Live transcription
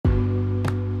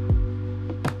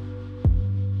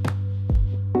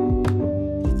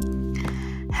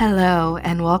Hello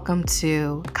and welcome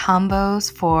to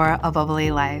Combos for a Bubbly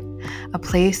Life, a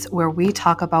place where we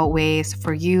talk about ways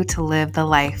for you to live the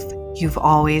life you've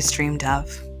always dreamed of.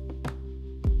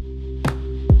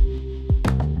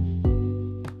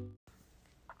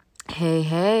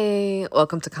 Hey,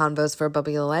 welcome to Convos for a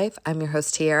Bubbly Life. I'm your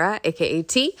host, Tiara, aka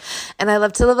T, and I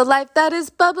love to live a life that is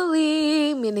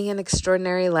bubbly, meaning an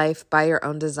extraordinary life by your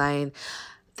own design.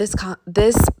 This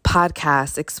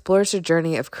podcast explores your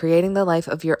journey of creating the life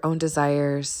of your own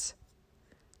desires.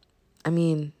 I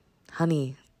mean,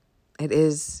 honey, it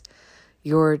is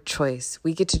your choice.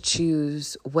 We get to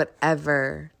choose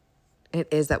whatever it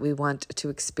is that we want to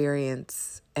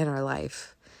experience in our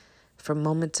life from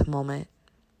moment to moment.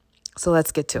 So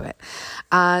let's get to it.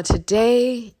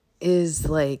 Today is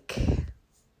like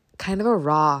kind of a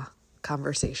raw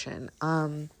conversation.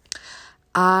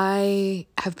 I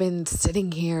have been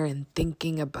sitting here and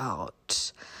thinking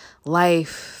about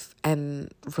life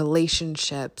and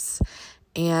relationships,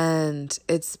 and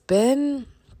it's been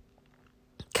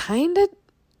kind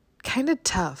of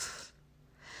tough.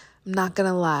 I'm not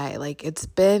gonna lie. Like, it's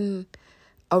been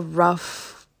a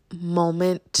rough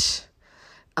moment,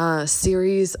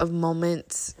 series of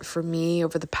moments for me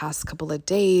over the past couple of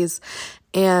days.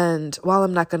 And while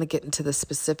I'm not going to get into the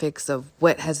specifics of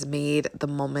what has made the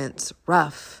moments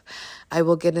rough, I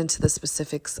will get into the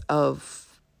specifics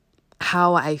of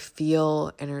how I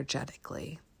feel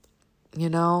energetically.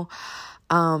 I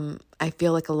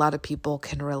feel like a lot of people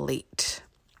can relate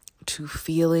to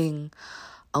feeling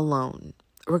alone,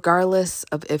 regardless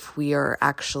of if we are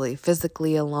actually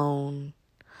physically alone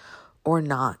or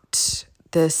not.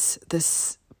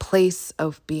 This place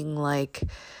of being like,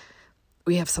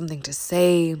 we have something to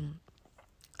say,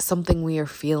 something we are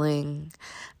feeling,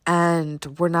 and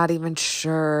we're not even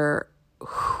sure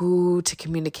who to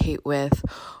communicate with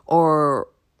or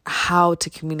how to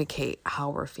communicate how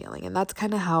we're feeling. And that's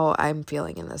kind of how I'm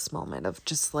feeling in this moment of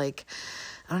just like,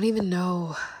 I don't even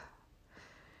know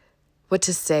what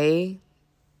to say.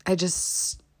 I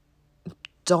just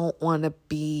don't want to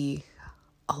be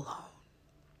alone.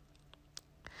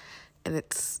 And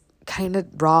it's kind of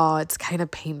raw, it's kind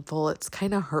of painful, it's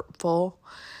kind of hurtful,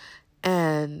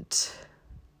 and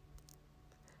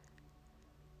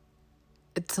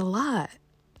it's a lot,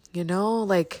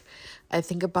 like I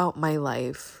think about my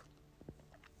life,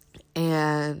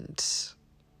 and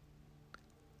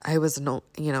I was,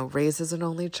 raised as an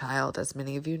only child, as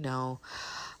many of you know.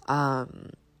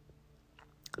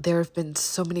 There have been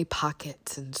so many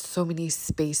pockets and so many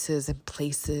spaces and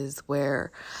places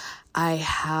where I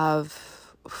have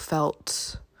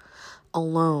felt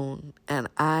alone, and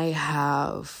I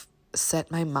have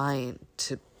set my mind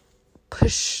to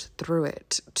push through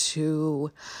it,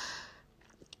 to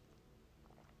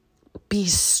be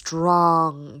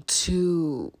strong,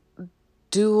 to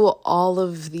do all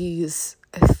of these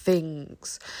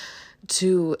things,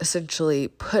 to essentially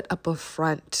put up a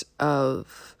front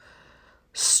of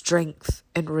strength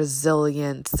and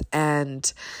resilience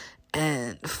and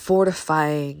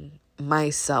fortifying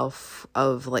myself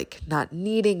of like not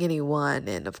needing anyone,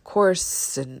 and of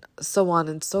course, and so on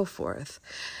and so forth.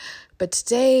 But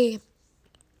today,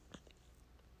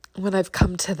 when I've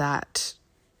come to that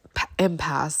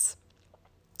impasse,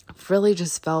 I've really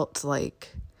just felt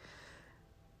like,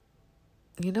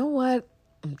 you know what?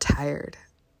 I'm tired.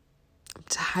 I'm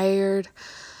tired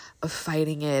of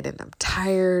fighting it, and I'm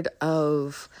tired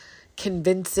of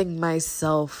convincing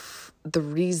myself the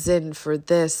reason for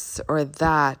this or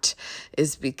that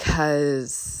is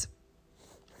because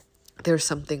there's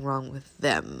something wrong with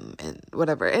them and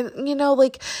whatever. And,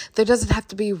 there doesn't have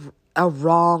to be a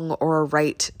wrong or a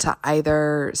right to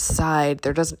either side.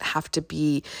 There doesn't have to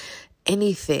be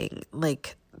anything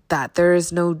like that. There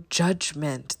is no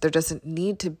judgment. There doesn't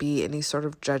need to be any sort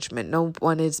of judgment. No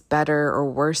one is better or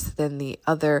worse than the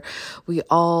other. We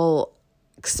all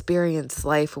experience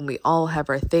life, and we all have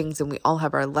our things, and we all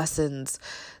have our lessons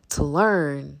to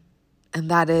learn,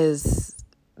 and that is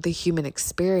the human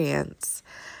experience.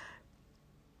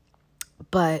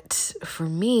 But for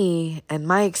me and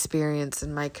my experience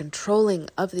and my controlling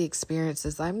of the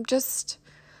experiences, I'm just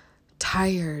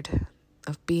tired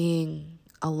of being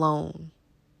alone.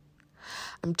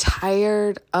 I'm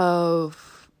tired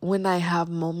of when I have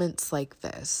moments like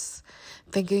this,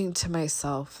 thinking to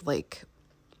myself, like,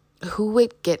 who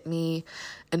would get me,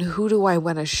 and who do I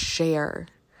want to share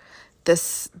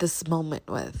this moment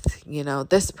with?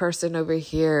 This person over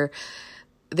here,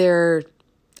 they're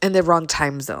in the wrong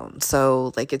time zone,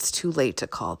 so like it's too late to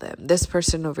call them. This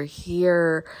person over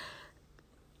here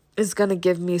is going to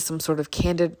give me some sort of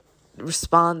candid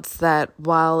response that,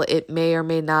 while it may or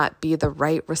may not be the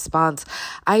right response,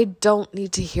 I don't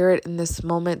need to hear it in this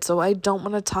moment. So I don't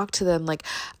want to talk to them. Like,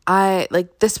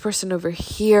 this person over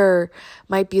here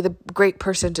might be the great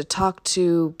person to talk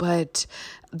to, but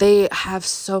they have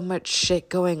so much shit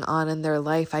going on in their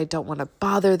life. I don't want to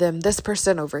bother them. This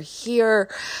person over here,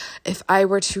 if I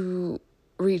were to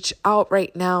reach out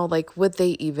right now, like, would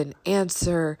they even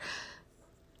answer?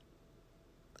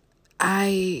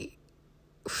 I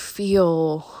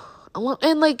feel alone.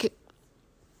 And like,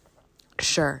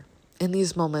 sure, in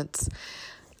these moments,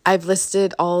 I've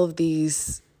listed all of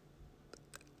these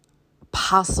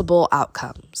possible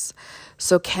outcomes.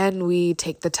 So can we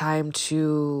take the time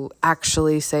to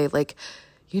actually say, like,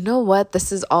 you know what,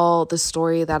 this is all the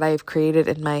story that I've created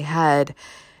in my head,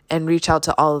 and reach out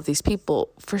to all of these people?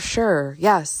 For sure.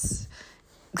 Yes.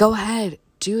 Go ahead.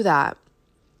 Do that.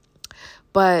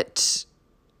 But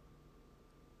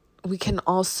we can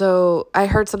also, I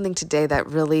heard something today that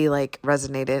really like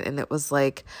resonated, and it was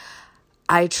like,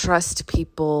 I trust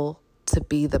people to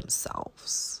be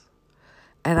themselves.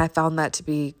 And I found that to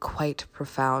be quite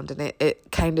profound. And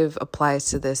it kind of applies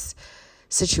to this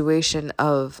situation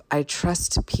of, I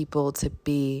trust people to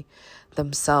be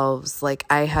themselves. Like,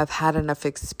 I have had enough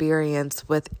experience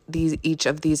with each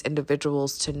of these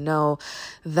individuals to know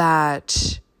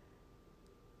that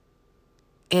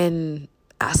in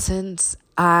essence,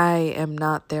 I am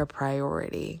not their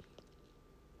priority.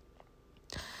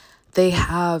 They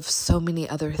have so many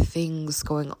other things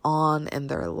going on in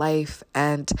their life,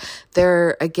 and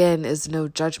there, again, is no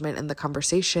judgment in the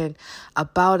conversation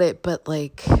about it. But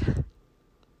like,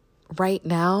 right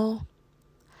now,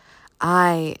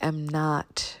 I am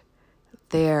not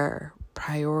their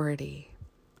priority.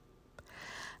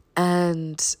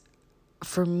 And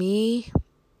for me,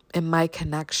 in my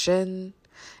connection,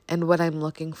 and what I'm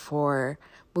looking for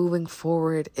moving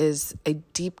forward is a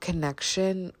deep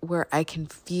connection where I can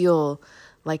feel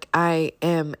like I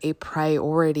am a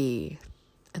priority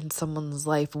in someone's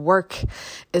life. Work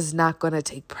is not going to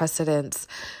take precedence.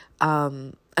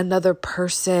 Another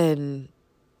person,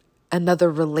 another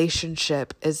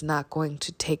relationship is not going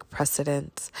to take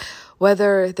precedence.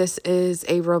 Whether this is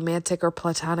a romantic or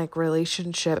platonic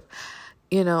relationship,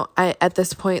 I at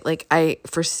this point, like, I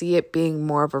foresee it being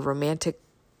more of a romantic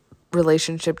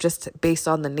relationship, just based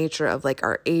on the nature of like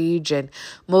our age. And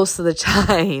most of the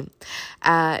time,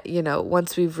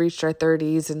 once we've reached our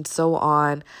 30s and so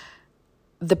on,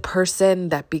 the person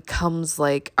that becomes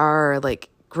like our like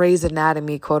Grey's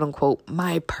Anatomy, quote unquote,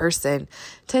 my person,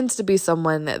 tends to be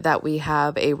someone that we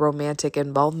have a romantic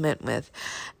involvement with.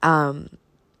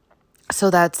 So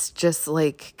that's just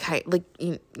like,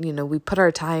 we put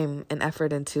our time and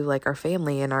effort into like our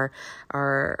family and our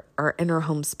inner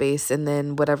home space. And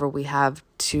then whatever we have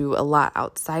to allot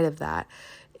outside of that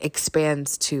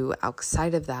expands to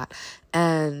outside of that.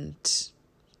 And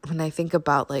when I think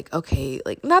about like, okay,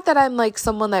 like, not that I'm like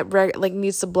someone that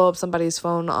needs to blow up somebody's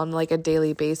phone on like a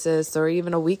daily basis or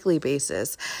even a weekly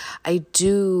basis, I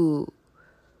do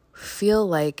feel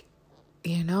like,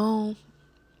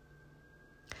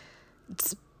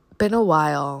 it's been a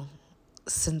while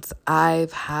since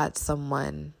I've had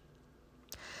someone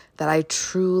that I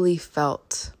truly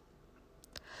felt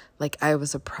like I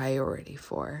was a priority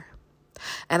for.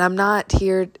 And I'm not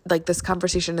here, like, this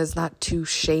conversation is not to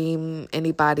shame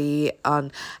anybody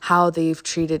on how they've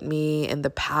treated me in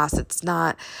the past. It's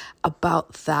not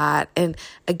about that. And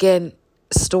again,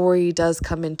 story does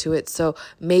come into it. So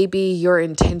maybe your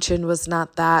intention was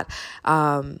not that,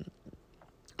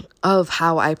 of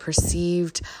how I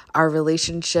perceived our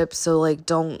relationship. So like,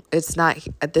 this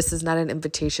is not an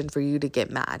invitation for you to get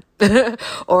mad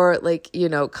or like,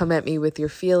 come at me with your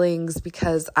feelings,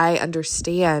 because I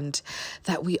understand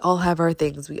that we all have our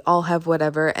things, we all have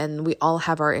whatever, and we all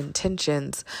have our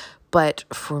intentions. But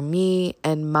for me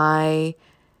and my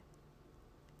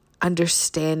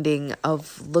understanding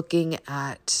of looking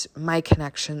at my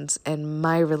connections and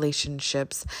my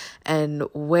relationships and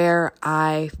where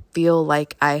I feel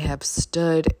like I have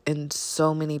stood in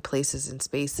so many places and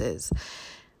spaces,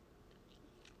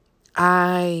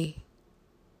 I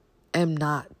am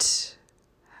not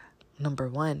number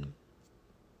one,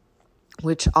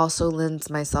 which also lends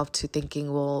myself to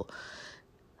thinking, well,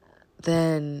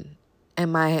 then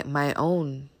am I my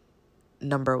own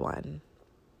number one?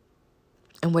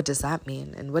 And what does that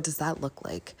mean? And what does that look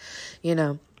like?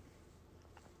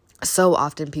 So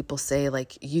often people say,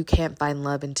 like, you can't find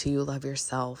love until you love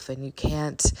yourself, and you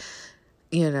can't,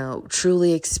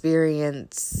 truly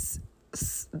experience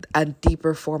a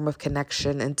deeper form of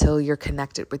connection until you're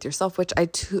connected with yourself, which I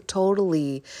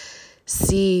totally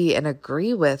see and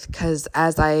agree with, because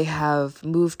as I have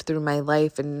moved through my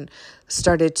life and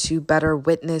started to better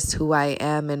witness who I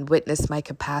am and witness my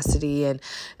capacity and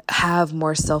have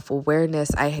more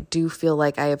self-awareness, I do feel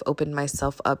like I have opened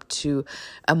myself up to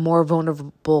a more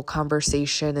vulnerable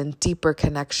conversation and deeper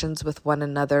connections with one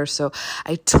another. So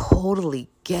I totally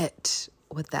get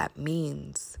what that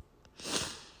means.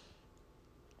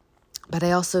 But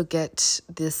I also get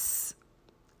this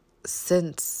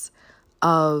sense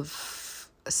of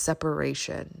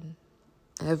separation.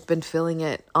 I've been feeling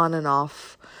it on and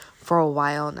off for a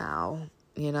while now.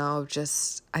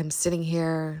 Just I'm sitting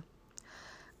here,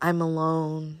 I'm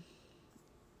alone.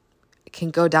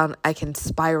 I can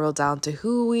spiral down to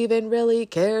who even really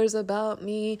cares about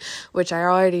me, which I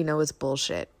already know is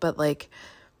bullshit. But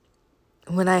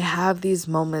when I have these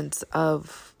moments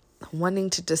of wanting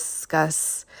to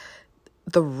discuss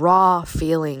the raw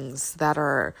feelings that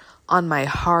are on my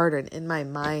heart and in my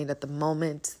mind at the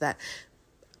moment that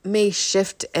may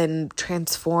shift and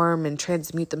transform and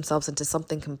transmute themselves into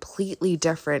something completely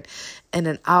different in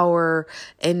an hour,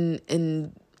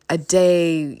 in a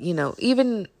day,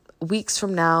 even weeks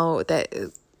from now,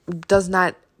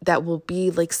 that will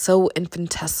be so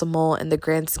infinitesimal in the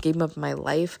grand scheme of my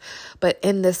life. But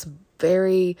in this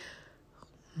very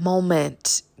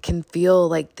moment can feel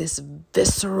like this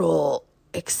visceral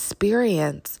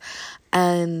experience.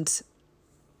 And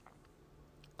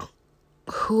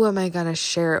who am I going to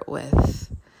share it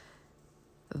with?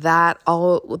 That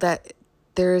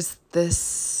there's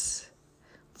this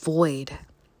void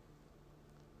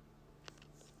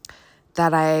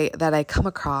that I come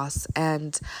across,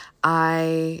 and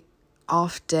I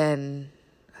often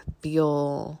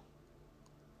feel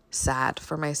sad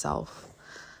for myself.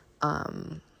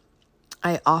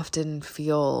 I often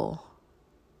feel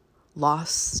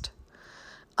lost.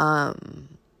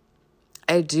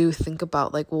 I do think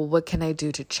about what can I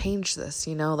do to change this?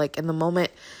 In the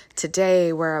moment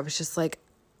today where I was just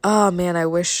oh man, I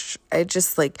wish I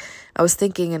was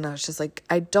thinking, and I was just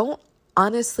I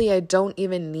don't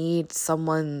even need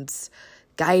someone's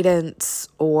guidance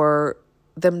or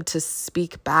them to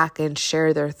speak back and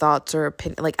share their thoughts or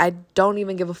opinion. I don't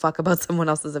even give a fuck about someone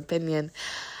else's opinion.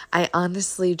 I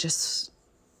honestly just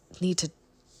need to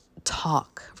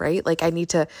talk, right? I need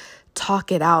to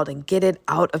talk it out and get it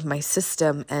out of my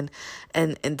system and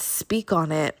speak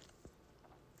on it.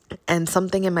 And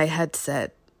something in my head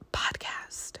said,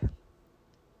 podcast.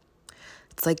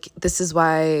 It's this is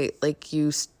why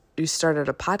you started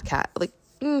a podcast.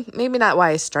 Maybe not why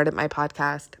I started my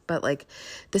podcast, but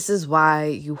this is why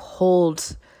you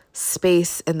hold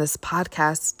space in this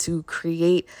podcast to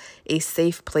create a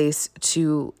safe place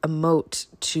to emote,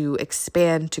 to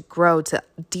expand, to grow, to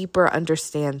deeper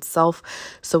understand self,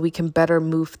 so we can better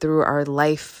move through our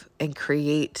life and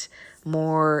create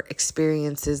more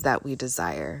experiences that we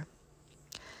desire.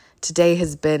 Today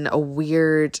has been a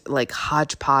weird,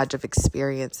 hodgepodge of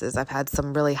experiences. I've had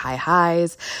some really high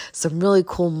highs, some really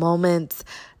cool moments,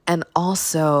 and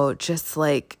also just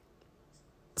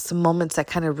some moments that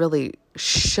kind of really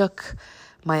shook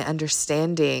my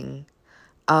understanding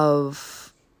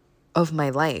of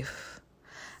my life.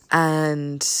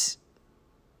 And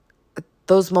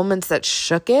those moments that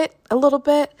shook it a little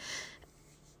bit,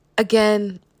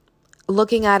 again,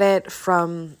 looking at it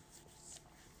from,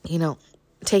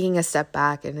 taking a step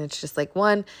back, and it's just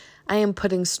one, I am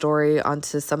putting story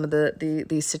onto some of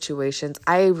these situations.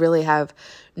 I really have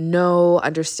no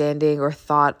understanding or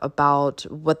thought about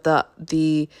what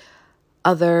the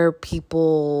other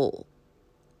people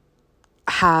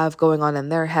have going on in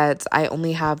their heads. I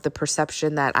only have the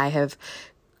perception that I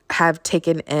have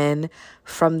taken in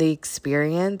from the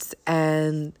experience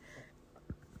and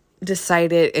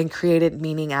decided and created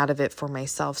meaning out of it for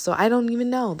myself. So I don't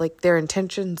even know their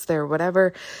intentions, their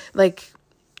whatever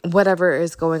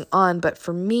is going on. But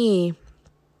for me,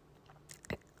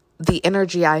 the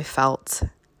energy I felt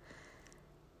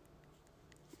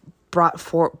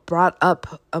brought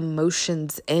up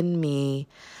emotions in me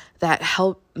that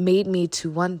made me to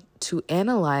want to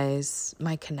analyze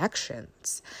my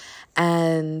connections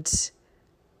and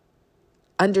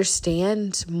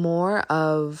understand more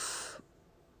of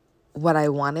what I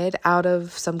wanted out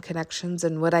of some connections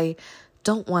and what I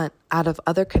don't want out of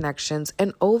other connections.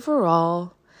 And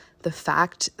overall, the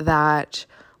fact that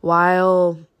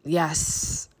while,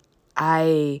 yes,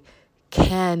 I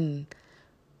can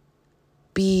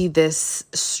be this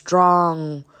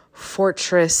strong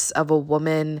fortress of a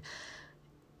woman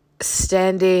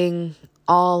standing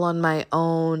all on my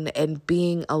own and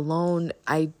being alone,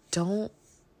 I don't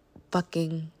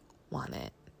fucking want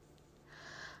it.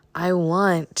 I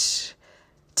want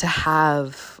to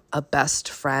have a best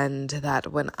friend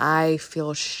that when I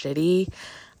feel shitty,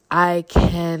 it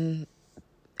can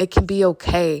be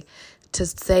okay to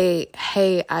say,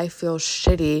 hey, I feel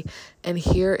shitty and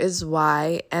here is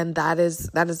why. And that is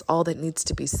all that needs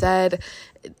to be said.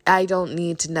 I don't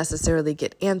need to necessarily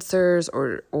get answers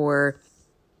or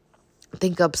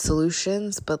think up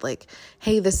solutions, but like,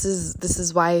 hey, this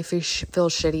is why I feel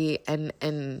shitty,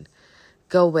 and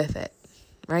go with it,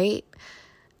 right?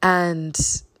 And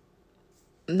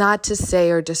not to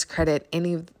say or discredit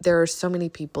there are so many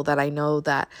people that I know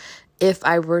that if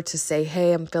I were to say,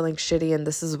 hey, I'm feeling shitty and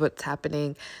this is what's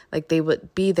happening, like they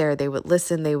would be there, they would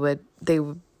listen, they would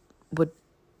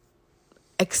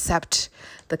accept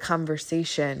the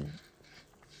conversation.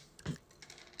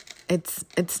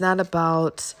 It's not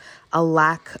about a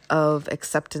lack of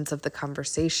acceptance of the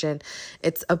conversation.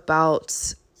 It's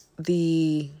about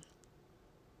the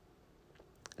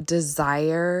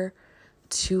desire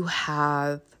to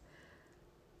have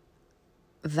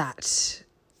that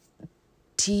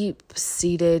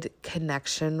deep-seated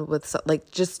connection with,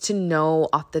 like, just to know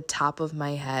off the top of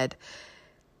my head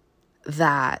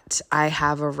that I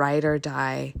have a ride or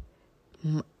die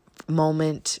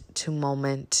moment to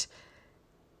moment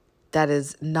that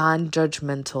is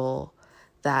non-judgmental,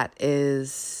 that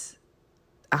is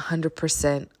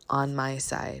 100% on my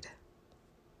side.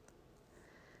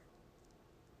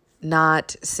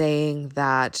 Not saying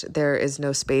that there is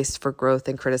no space for growth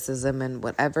and criticism and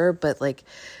whatever, but like,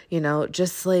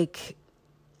 just like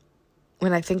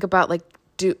when I think about like,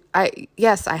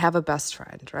 yes, I have a best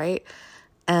friend, right?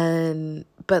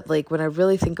 But like when I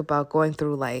really think about going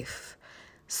through life,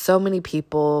 so many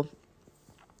people,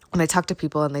 when I talk to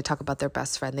people and they talk about their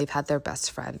best friend, they've had their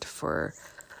best friend for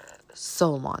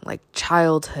so long, like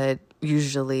childhood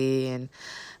usually.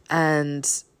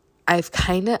 And I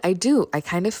kind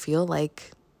of feel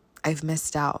like I've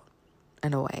missed out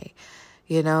in a way,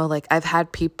 like I've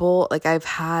had people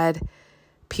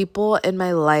in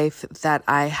my life that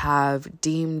I have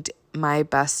deemed my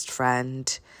best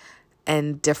friend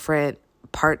in different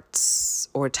parts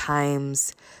or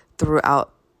times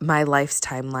throughout my life's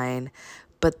timeline.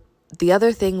 But the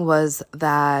other thing was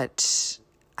that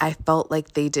I felt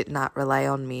like they did not rely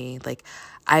on me. Like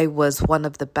I was one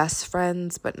of the best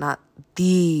friends, but not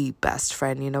the best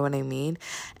friend, you know what I mean?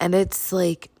 And it's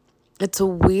like, it's a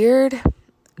weird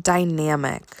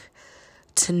dynamic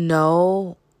to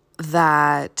know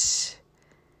that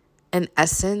in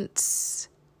essence,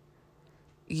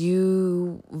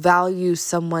 you value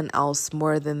someone else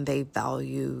more than they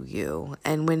value you.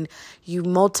 And when you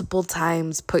multiple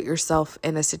times put yourself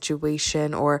in a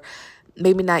situation, or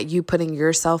maybe not you putting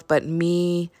yourself, but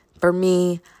for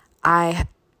me, I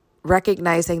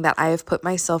recognizing that I have put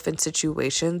myself in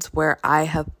situations where I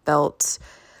have felt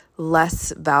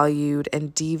less valued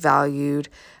and devalued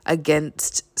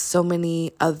against so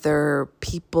many other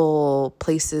people,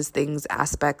 places, things,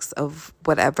 aspects of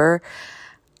whatever.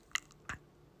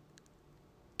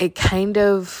 It kind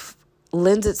of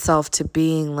lends itself to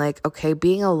being like, okay,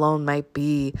 being alone might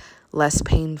be less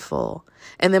painful.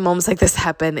 And then moments like this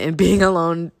happen and being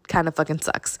alone kind of fucking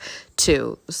sucks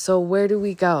too. So where do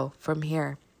we go from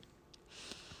here?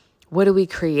 What do we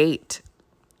create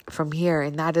from here?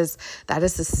 And that is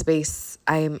the space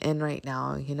I am in right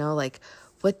now, like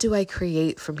what do I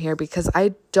create from here? Because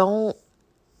I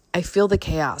feel the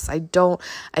chaos. I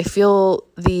feel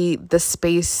the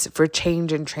space for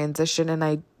change and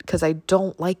transition, because I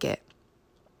don't like it.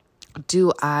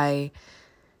 Do I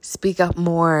speak up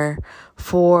more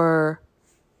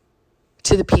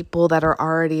to the people that are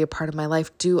already a part of my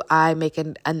life? Do I make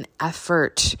an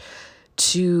effort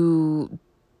to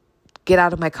get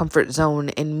out of my comfort zone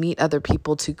and meet other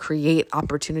people to create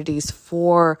opportunities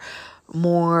for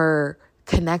more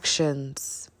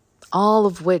connections? All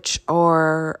of which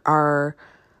are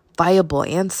viable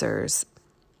answers.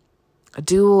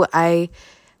 Do I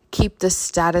keep the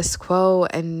status quo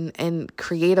and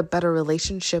create a better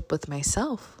relationship with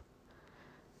myself?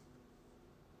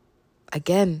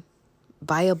 Again,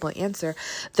 viable answer.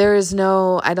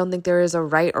 I don't think there is a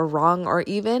right or wrong, or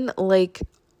even like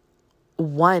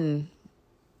one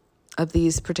of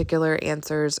these particular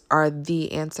answers are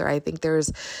the answer. I think there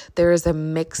is a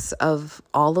mix of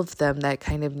all of them that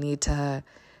kind of need to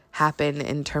happen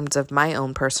in terms of my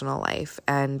own personal life,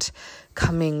 and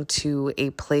coming to a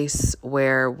place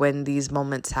where when these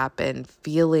moments happen,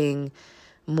 feeling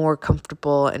more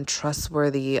comfortable and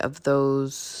trustworthy of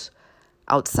those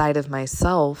outside of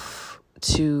myself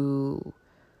to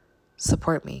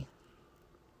support me.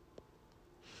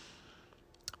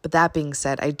 But that being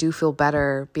said, I do feel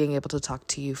better being able to talk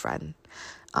to you, friend.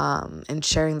 and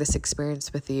sharing this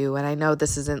experience with you. And I know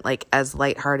this isn't like as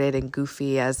lighthearted and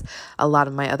goofy as a lot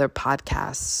of my other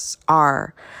podcasts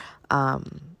are.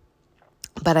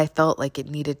 But I felt like it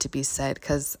needed to be said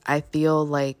because I feel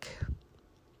like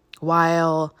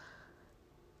while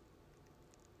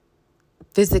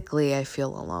physically I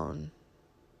feel alone,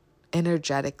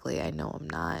 energetically I know I'm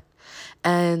not.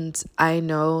 And I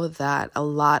know that a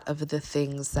lot of the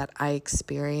things that I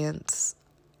experience,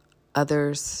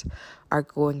 others are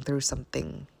going through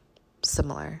something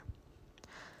similar.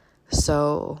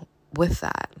 So with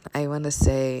that, I want to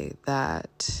say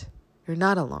that you're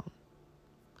not alone.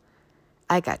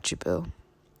 I got you, boo.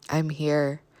 I'm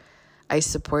here. I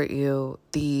support you.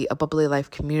 The A Bubbly Life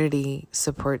community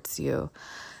supports you.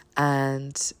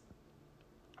 And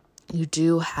you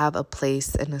do have a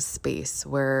place and a space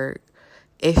where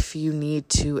if you need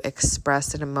to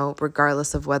express and emote,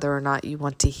 regardless of whether or not you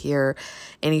want to hear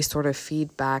any sort of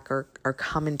feedback or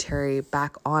commentary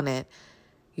back on it,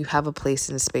 you have a place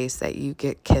and a space that you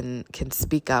can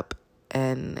speak up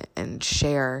and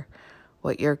share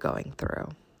what you're going through.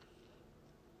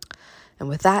 And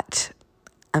with that,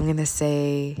 I'm going to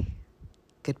say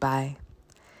goodbye.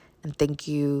 And thank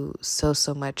you so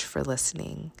much for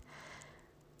listening.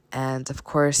 And of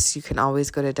course, you can always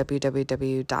go to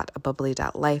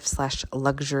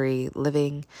www.abubbly.life/luxury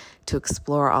living to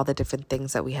explore all the different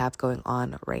things that we have going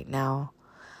on right now,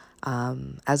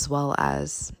 as well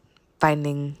as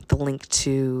finding the link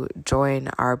to join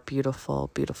our beautiful,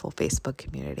 beautiful Facebook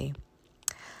community.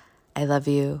 I love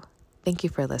you. Thank you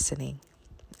for listening,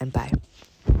 and bye.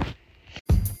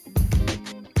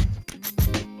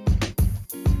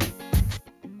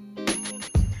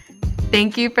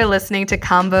 Thank you for listening to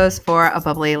Convos for a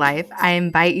Bubbly Life. I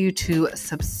invite you to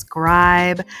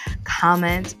subscribe,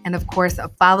 comment, and of course,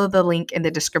 follow the link in the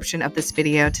description of this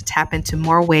video to tap into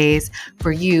more ways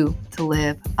for you to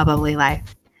live a bubbly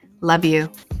life. Love you.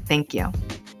 Thank you.